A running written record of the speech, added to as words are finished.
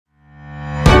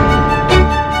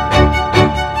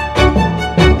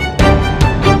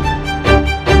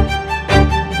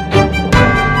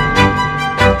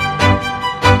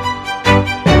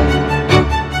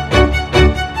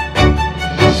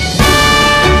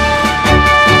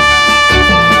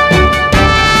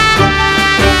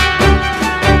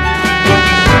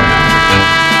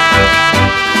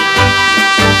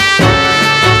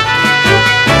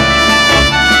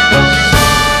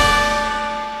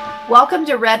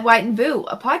Welcome to Red, White, and Boo,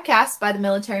 a podcast by the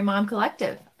Military Mom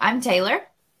Collective. I'm Taylor.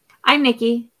 I'm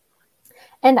Nikki.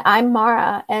 And I'm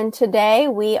Mara. And today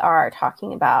we are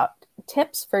talking about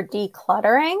tips for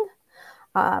decluttering.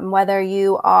 Whether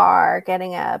you are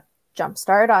getting a jump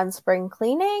start on spring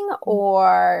cleaning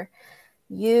or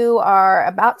you are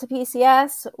about to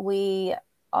PCS, we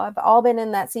have all been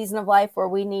in that season of life where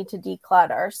we need to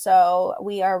declutter. So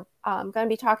we are going to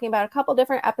be talking about a couple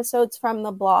different episodes from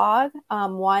the blog.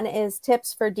 One is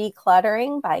Tips for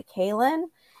Decluttering by Kaylin,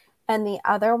 and the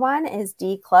other one is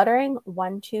Decluttering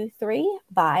 123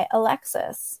 by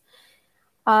Alexis.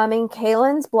 In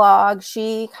Kaylin's blog,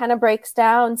 she kind of breaks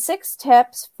down 6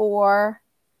 tips for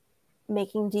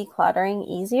making decluttering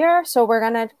easier. So we're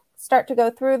going to start to go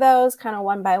through those kind of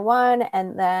one by one,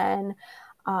 and then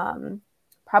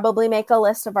probably make a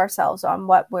list of ourselves on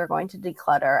what we're going to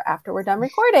declutter after we're done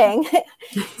recording.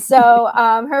 So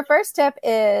her first tip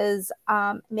is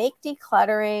make a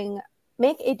decluttering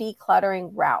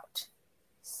route.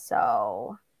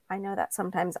 So I know that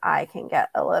sometimes I can get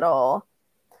a little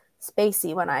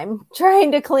spacey when I'm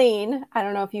trying to clean. I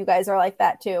don't know if you guys are like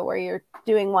that too, where you're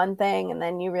doing one thing and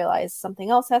then you realize something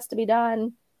else has to be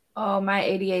done. Oh, my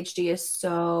ADHD is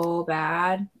so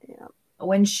bad. Yeah.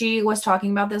 When she was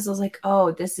talking about this, I was like, oh,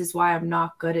 this is why I'm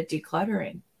not good at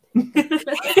decluttering.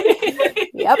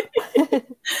 Yep.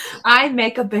 I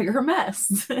make a bigger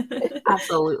mess.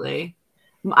 Absolutely.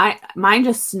 Mine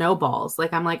just snowballs.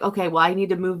 Like, I'm like, okay, well, I need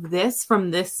to move this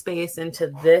from this space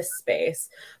into this space.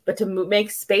 But to make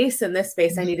space in this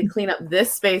space, I need to clean up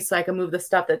this space so I can move the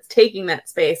stuff that's taking that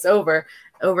space over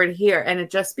to here. And it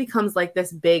just becomes like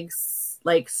this big,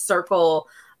 like, circle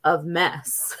of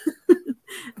mess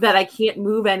that I can't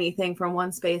move anything from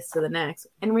one space to the next.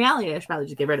 In reality, I should probably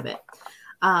just get rid of it.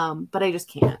 But I just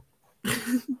can't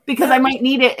because I might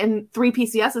need it in 3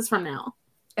 PCSs from now.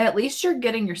 At least you're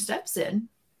getting your steps in.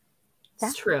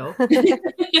 It's true.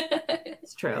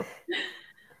 It's true.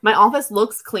 My office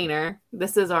looks cleaner.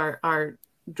 This is our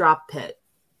drop pit.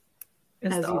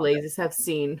 As you ladies have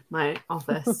seen my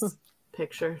office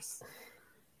pictures.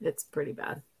 It's pretty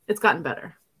bad. It's gotten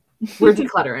better. We're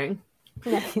decluttering.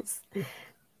 Nice.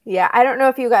 Yeah, I don't know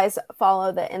if you guys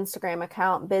follow the Instagram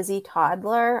account Busy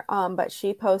Toddler, but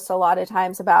she posts a lot of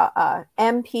times about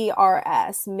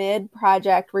MPRS,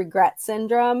 mid-project regret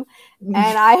syndrome. And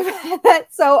I've had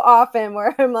that so often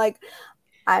where I'm like,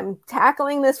 I'm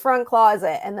tackling this front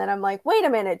closet, and then I'm like, wait a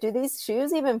minute, do these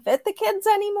shoes even fit the kids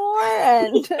anymore?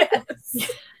 And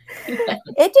it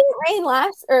didn't rain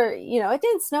it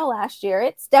didn't snow last year.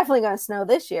 It's definitely going to snow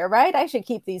this year, right? I should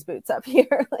keep these boots up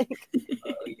here.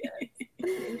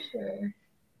 For sure.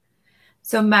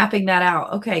 So mapping that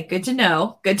out. Okay, good to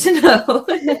know. Good to know.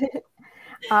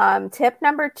 Tip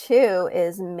number 2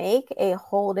 is make a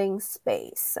holding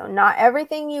space. So not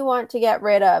everything you want to get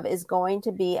rid of is going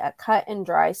to be a cut and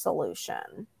dry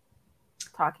solution.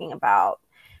 Talking about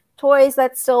toys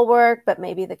that still work, but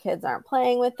maybe the kids aren't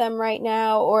playing with them right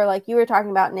now. Or like you were talking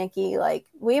about, Nikki, like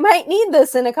we might need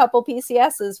this in a couple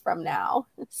PCSs from now.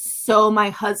 So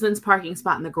my husband's parking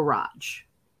spot in the garage.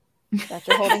 That's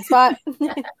your holding spot?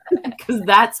 Because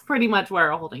that's pretty much where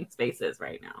our holding space is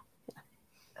right now.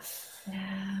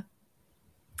 Yeah.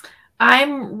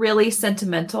 I'm really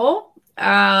sentimental.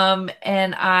 And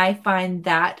I find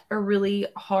that a really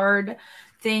hard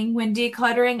thing when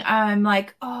decluttering. I'm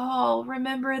like, oh,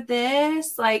 remember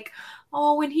this? Like,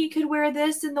 oh, when he could wear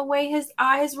this and the way his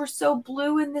eyes were so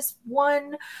blue in this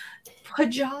one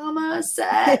pajama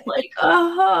set. Like,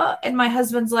 And my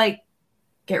husband's like,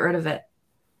 get rid of it.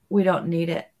 We don't need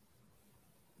it.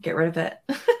 Get rid of it.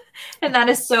 And that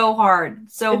is so hard.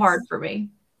 So hard for me.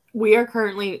 We are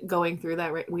currently going through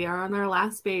that. Right? We are on our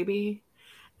last baby,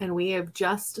 and we have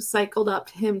just cycled up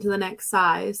to him to the next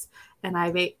size. And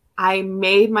I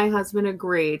made my husband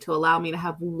agree to allow me to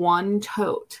have one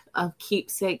tote of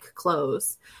keepsake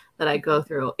clothes that I go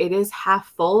through. It is half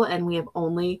full, and we have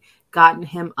only gotten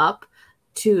him up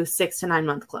to 6 to 9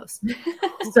 month clothes.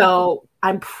 So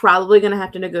I'm probably going to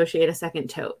have to negotiate a second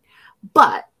tote,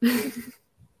 but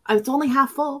it's only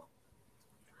half full.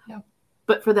 Yeah.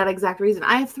 But for that exact reason,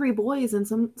 I have 3 boys, and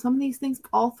some of these things,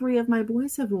 all 3 of my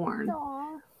boys have worn.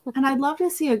 Aww. And I'd love to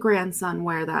see a grandson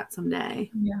wear that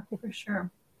someday. Yeah, for sure.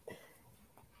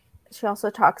 She also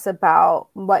talks about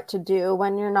what to do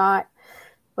when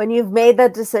you've made the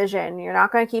decision, you're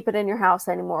not going to keep it in your house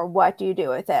anymore. What do you do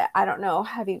with it? I don't know.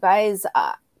 Have you guys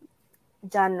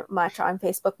done much on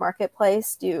Facebook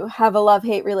Marketplace? Do you have a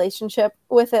love-hate relationship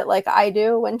with it like I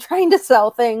do when trying to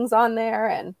sell things on there?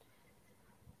 And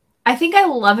I think I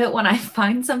love it when I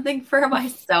find something for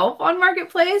myself on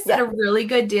Marketplace at a really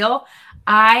good deal.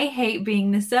 I hate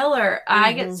being the seller.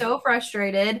 I get Mhm. so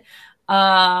frustrated.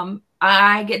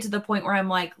 I get to the point where I'm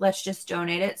like, let's just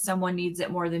donate it. Someone needs it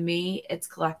more than me. It's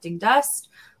collecting dust.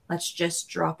 Let's just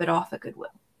drop it off at Goodwill.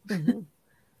 Mhm.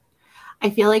 I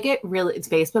feel like it's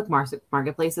Facebook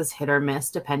Marketplace is hit or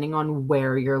miss depending on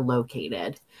where you're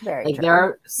located. Very Like true. there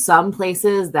are some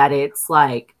places that it's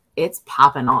like it's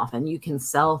popping off and you can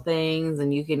sell things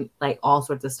and you can like all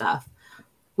sorts of stuff.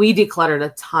 We decluttered a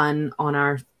ton on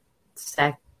our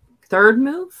third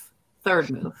move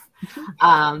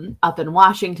up in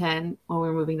Washington when we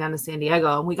were moving down to San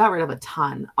Diego, and we got rid of a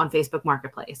ton on Facebook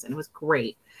Marketplace, and it was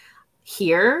great.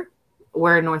 Here,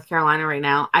 we're in North Carolina right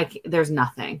now. There's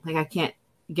nothing. Like I can't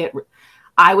get.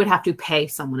 I would have to pay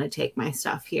someone to take my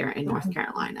stuff here in North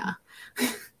Carolina.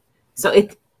 So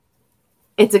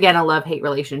it's again a love-hate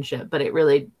relationship, but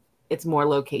it's more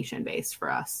location based for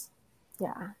us.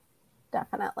 Yeah,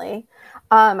 definitely.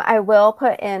 I will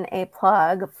put in a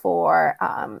plug for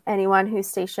anyone who's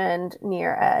stationed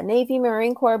near a Navy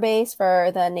Marine Corps base.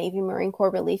 For the Navy Marine Corps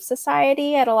Relief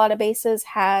Society at a lot of bases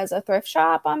has a thrift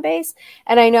shop on base.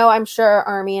 And I'm sure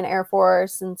Army and Air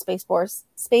Force and Space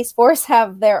Force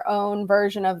have their own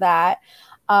version of that.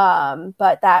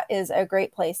 But that is a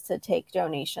great place to take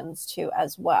donations to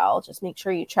as well. Just make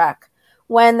sure you check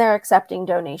when they're accepting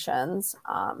donations,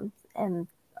 and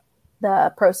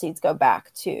the proceeds go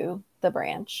back to the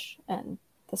branch and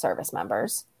the service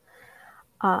members.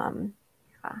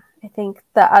 I think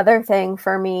the other thing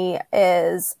for me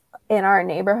is in our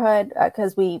neighborhood,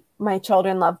 because my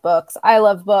children love books. I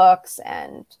love books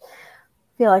and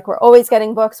feel like we're always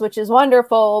getting books, which is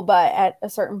wonderful. But at a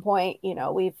certain point,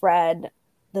 we've read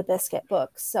the Biscuit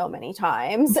books so many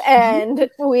times and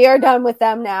we are done with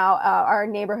them now. Our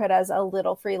neighborhood has a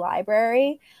little free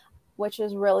library, which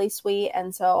is really sweet.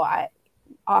 And so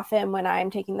often when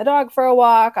I'm taking the dog for a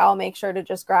walk, I'll make sure to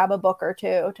just grab a book or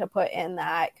two to put in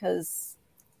that, because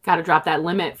got to drop that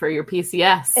limit for your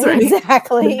PCS. Right?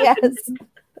 Exactly. Yes.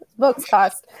 Books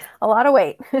cost a lot of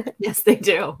weight. Yes, they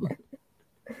do.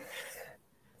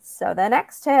 So the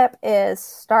next tip is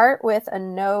start with a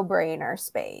no-brainer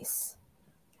space.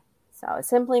 So it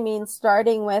simply means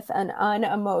starting with an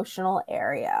unemotional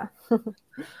area.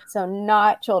 So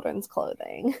not children's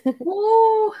clothing.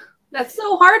 Ooh, that's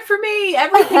so hard for me.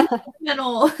 Everything's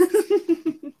mental.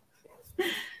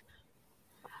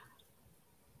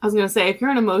 I was going to say, if you're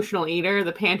an emotional eater,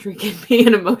 the pantry can be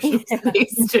an emotional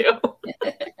space too.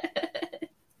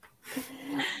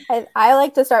 I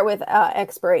like to start with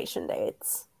expiration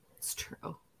dates. It's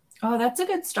true. Oh, that's a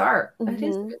good start. Mm-hmm. That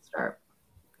is a good start.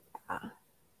 Yeah.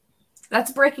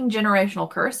 That's breaking generational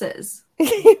curses.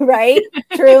 Right?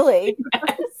 Truly.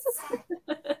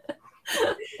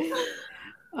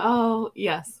 Oh,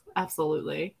 yes,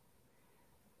 absolutely.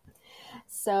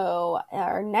 So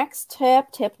our next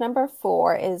tip number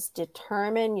 4, is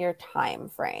determine your time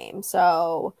frame.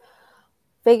 So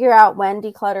figure out when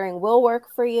decluttering will work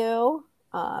for you.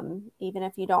 Even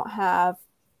if you don't have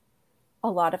a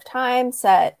lot of time,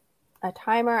 set a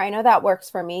timer. I know that works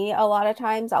for me a lot of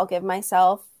times. I'll give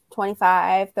myself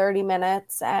 25, 30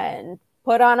 minutes and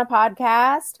put on a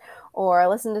podcast or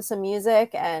listen to some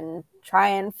music and try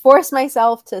and force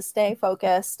myself to stay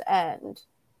focused and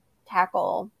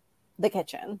tackle the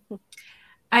kitchen.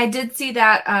 I did see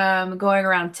that going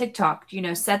around TikTok.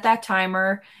 Set that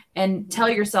timer and tell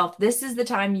yourself this is the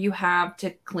time you have to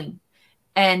clean.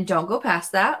 And don't go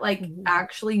past that. Like,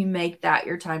 actually make that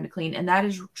your time to clean. And that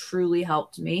has truly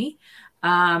helped me.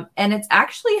 And it's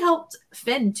actually helped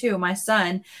Finn too, my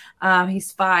son.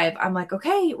 He's 5. I'm like,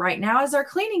 okay, right now is our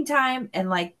cleaning time. And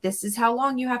like, this is how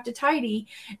long you have to tidy.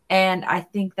 And I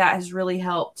think that has really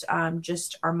helped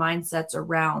just our mindsets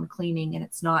around cleaning. And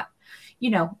it's not,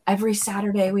 every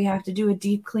Saturday we have to do a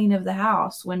deep clean of the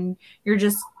house. When you're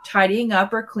just tidying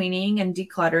up or cleaning and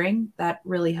decluttering, that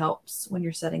really helps when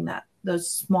you're setting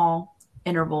those small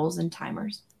intervals and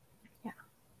timers. Yeah.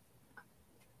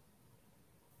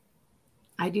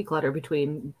 I declutter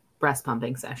between breast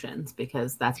pumping sessions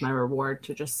because that's my reward,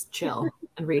 to just chill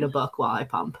and read a book while I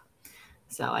pump.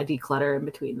 So I declutter in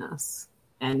between those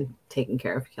and taking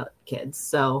care of kids.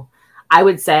 So I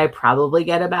would say I probably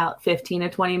get about 15 to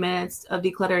 20 minutes of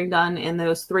decluttering done in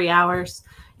those 3 hours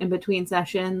in between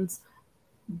sessions,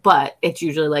 but it's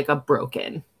usually like a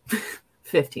broken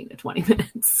 15 to 20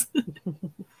 minutes.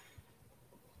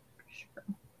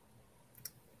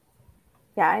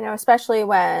 Yeah, I know, especially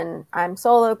when I'm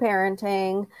solo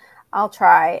parenting, I'll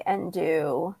try and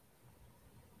do,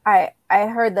 I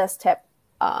heard this tip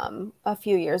a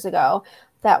few years ago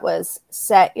that was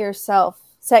set your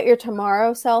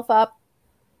tomorrow self up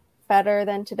better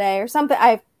than today or something.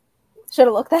 should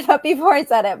have looked that up before I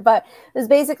said it, but it's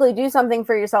basically do something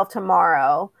for yourself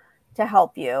tomorrow to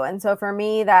help you. And so for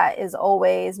me, that is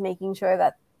always making sure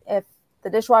that if the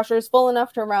dishwasher is full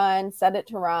enough to run, set it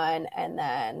to run. And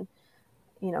then,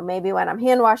 maybe when I'm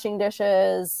hand washing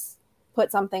dishes,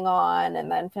 put something on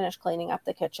and then finish cleaning up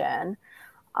the kitchen.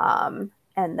 And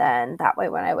then that way,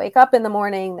 when I wake up in the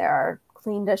morning, there are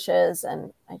clean dishes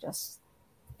and I just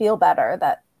feel better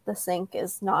that the sink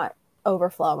is not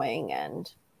overflowing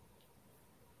and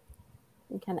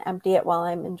you can empty it while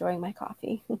I'm enjoying my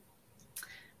coffee.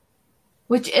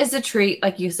 Which is a treat,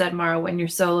 like you said, Mara, when you're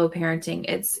solo parenting.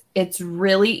 It's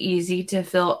really easy to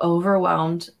feel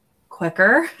overwhelmed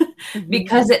quicker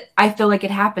because I feel like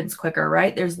it happens quicker,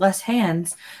 right? There's less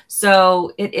hands.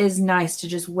 So it is nice to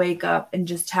just wake up and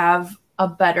just have a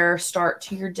better start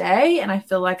to your day. And I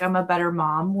feel like I'm a better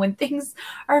mom when things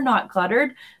are not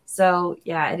cluttered. So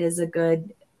yeah, it is a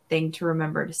good thing to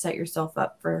remember to set yourself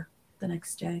up for the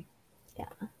next day.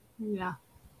 Yeah. Yeah.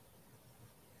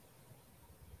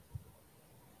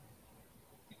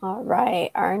 All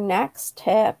right. Our next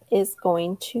tip is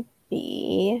going to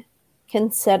be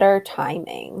consider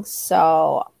timing.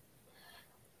 So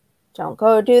don't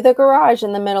go do the garage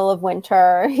in the middle of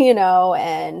winter,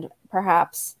 and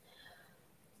perhaps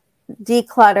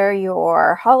declutter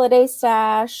your holiday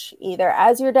stash either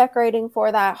as you're decorating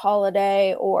for that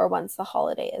holiday or once the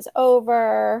holiday is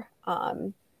over.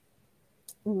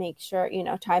 Make sure,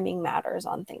 timing matters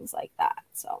on things like that.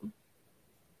 So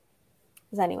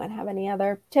does anyone have any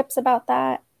other tips about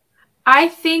that? I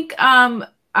think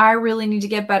I really need to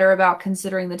get better about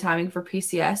considering the timing for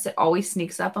PCS. It always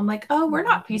sneaks up. I'm like, oh, we're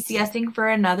not PCSing for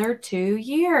another 2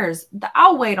 years.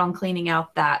 I'll wait on cleaning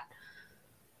out that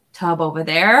tub over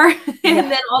there.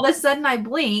 And then all of a sudden I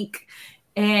blink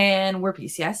and we're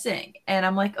PCSing. And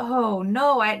I'm like, oh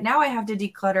no, now I have to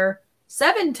declutter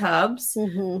 7 tubs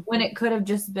when it could have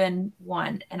just been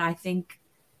 1. And I think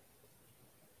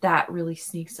that really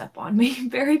sneaks up on me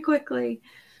very quickly.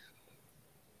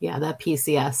 Yeah, that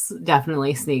PCS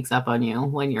definitely sneaks up on you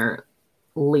when you're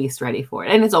least ready for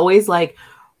it. And it's always like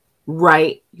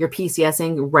you're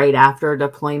PCSing right after a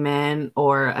deployment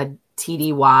or a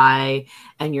TDY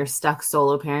and you're stuck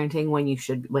solo parenting when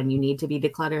you need to be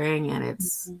decluttering, and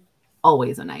it's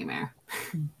always a nightmare.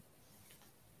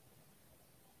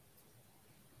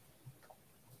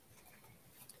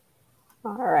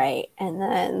 All right. And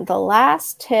then the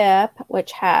last tip,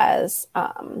 which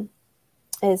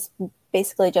is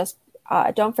basically just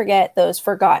don't forget those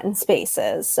forgotten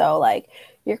spaces. So like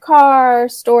your car,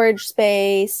 storage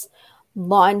space,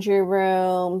 laundry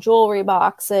room, jewelry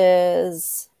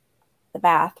boxes, the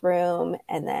bathroom,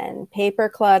 and then paper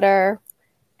clutter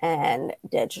and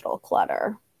digital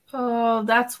clutter. Oh,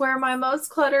 that's where my most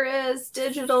clutter is,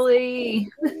 digitally.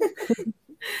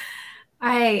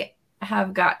 I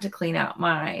have got to clean out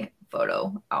my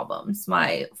photo albums.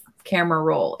 My camera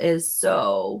roll is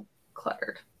so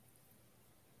cluttered.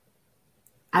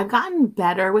 I've gotten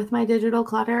better with my digital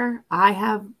clutter.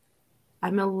 I'm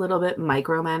a little bit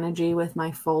micromanagey with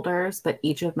my folders, but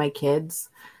each of my kids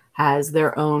has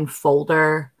their own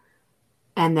folder.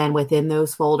 And then within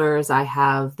those folders, I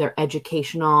have their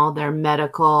educational, their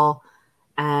medical,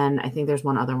 and I think there's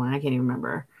one other one. I can't even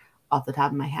remember off the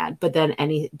top of my head. But then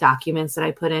any documents that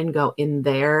I put in go in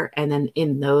there. And then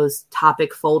in those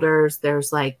topic folders,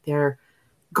 there's like their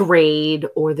grade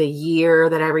or the year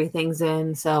that everything's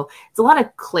in. So it's a lot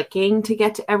of clicking to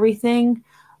get to everything,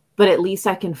 but at least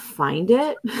I can find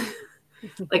it.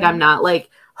 Like I'm not like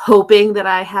hoping that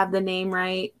I have the name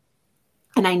right.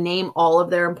 And I name all of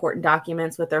their important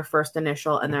documents with their first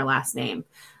initial and their last name.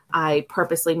 I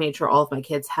purposely made sure all of my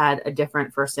kids had a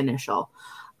different first initial.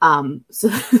 So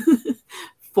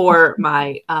for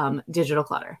my digital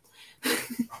clutter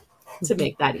to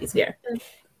make that easier.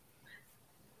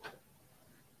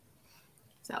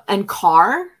 So, and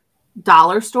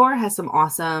dollar store has some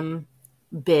awesome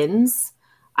bins.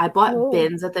 I bought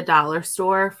bins at the dollar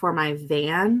store for my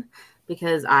van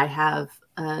because I have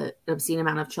an obscene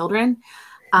amount of children.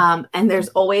 And there's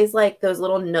always like those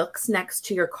little nooks next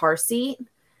to your car seat.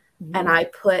 And I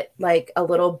put like a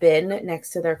little bin next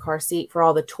to their car seat for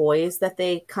all the toys that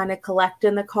they kind of collect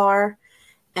in the car.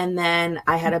 And then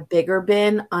I had a bigger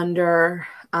bin under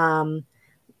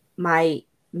my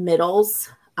middle's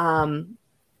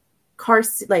car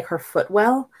seat, like her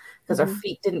footwell, because her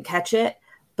feet didn't catch it,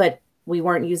 but we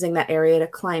weren't using that area to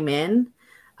climb in.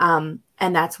 And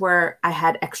that's where I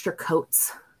had extra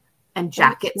coats and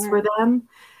jackets for them.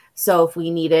 So if we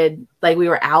needed, like we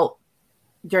were out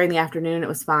during the afternoon, it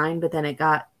was fine. But then it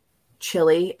got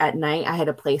chilly at night. I had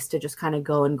a place to just kind of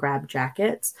go and grab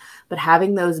jackets. But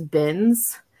having those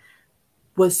bins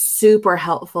was super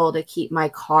helpful to keep my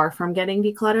car from getting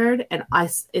decluttered. And I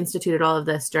instituted all of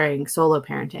this during solo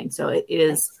parenting. So it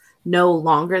is no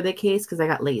longer the case because I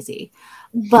got lazy.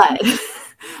 But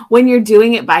when you're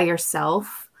doing it by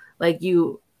yourself, like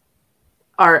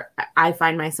I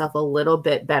find myself a little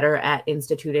bit better at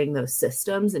instituting those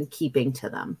systems and keeping to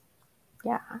them.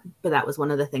 Yeah. But that was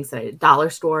one of the things that I did. Dollar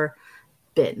store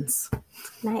bins.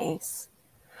 Nice.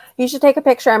 You should take a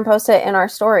picture and post it in our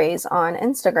stories on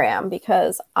Instagram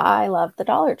because I love the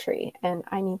Dollar Tree and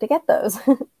I need to get those.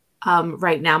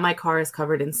 Right now, my car is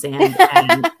covered in sand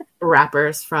and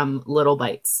wrappers from Little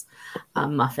Bites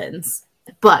muffins.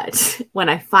 But when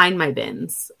I find my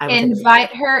bins, I will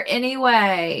invite her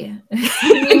anyway.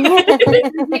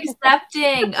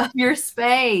 Accepting of your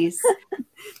space.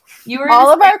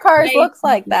 All of our cars looks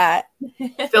like that.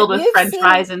 Filled with French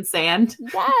fries and sand.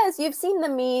 Yes, you've seen the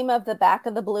meme of the back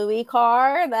of the Bluey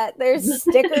car that there's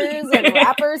stickers and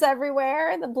wrappers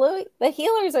everywhere. The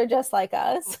healers are just like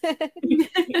us.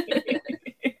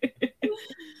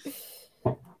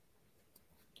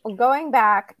 Going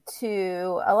back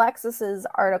to Alexis's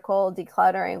article,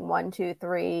 Decluttering 1, 2,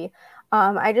 3,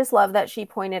 I just love that she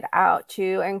pointed out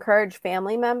to encourage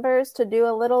family members to do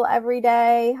a little every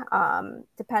day,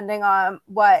 depending on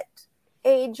what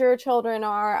age your children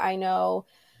are. I know,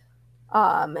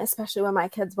 especially when my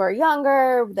kids were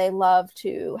younger, they love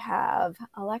to have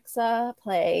Alexa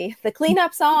play the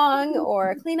cleanup song or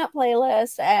a cleanup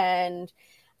playlist, and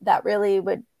that really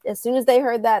would, as soon as they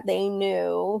heard that, they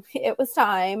knew it was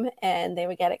time and they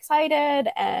would get excited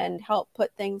and help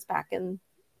put things back in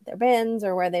their bins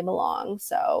or where they belong.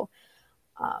 So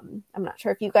I'm not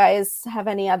sure if you guys have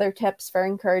any other tips for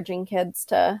encouraging kids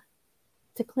to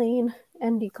clean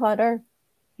and declutter.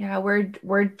 Yeah,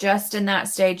 we're just in that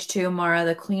stage too, Mara.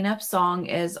 The cleanup song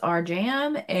is our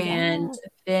jam, and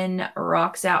Finn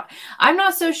rocks out. I'm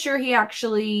not so sure he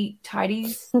actually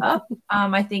tidies up.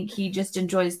 I think he just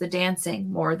enjoys the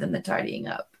dancing more than the tidying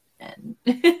up. And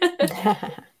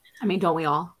I mean, don't we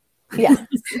all? Yeah.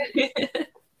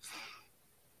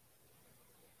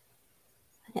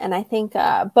 And I think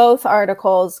both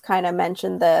articles kind of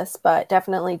mentioned this, but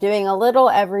definitely doing a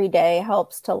little every day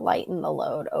helps to lighten the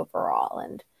load overall.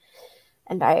 And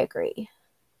I agree.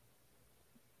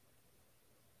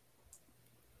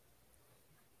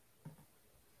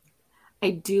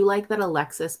 I do like that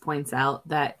Alexis points out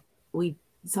that we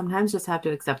sometimes just have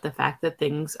to accept the fact that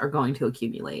things are going to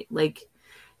accumulate. Like,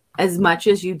 as much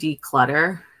as you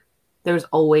declutter, there's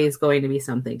always going to be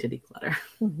something to declutter.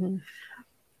 Mm-hmm.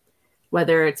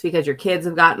 Whether it's because your kids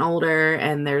have gotten older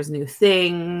and there's new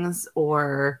things,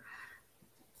 or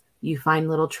you find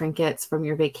little trinkets from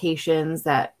your vacations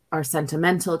that are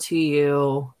sentimental to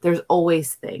you, there's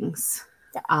always things.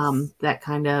 Yes. That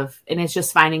kind of, and it's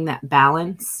just finding that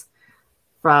balance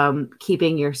from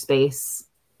keeping your space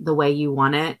the way you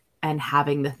want it and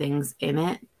having the things in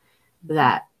it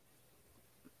that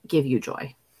give you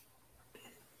joy.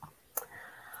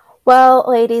 Well,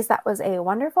 ladies, that was a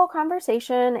wonderful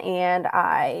conversation, and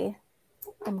I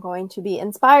am going to be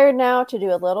inspired now to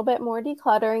do a little bit more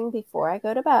decluttering before I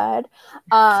go to bed.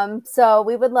 So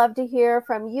we would love to hear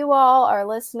from you all, our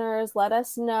listeners. Let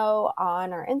us know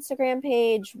on our Instagram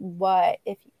page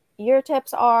if your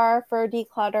tips are for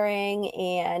decluttering,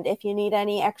 and if you need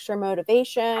any extra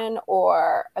motivation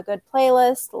or a good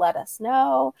playlist, let us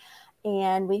know.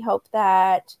 And we hope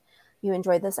that you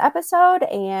enjoyed this episode,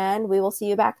 and we will see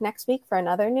you back next week for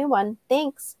another new one.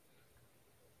 Thanks.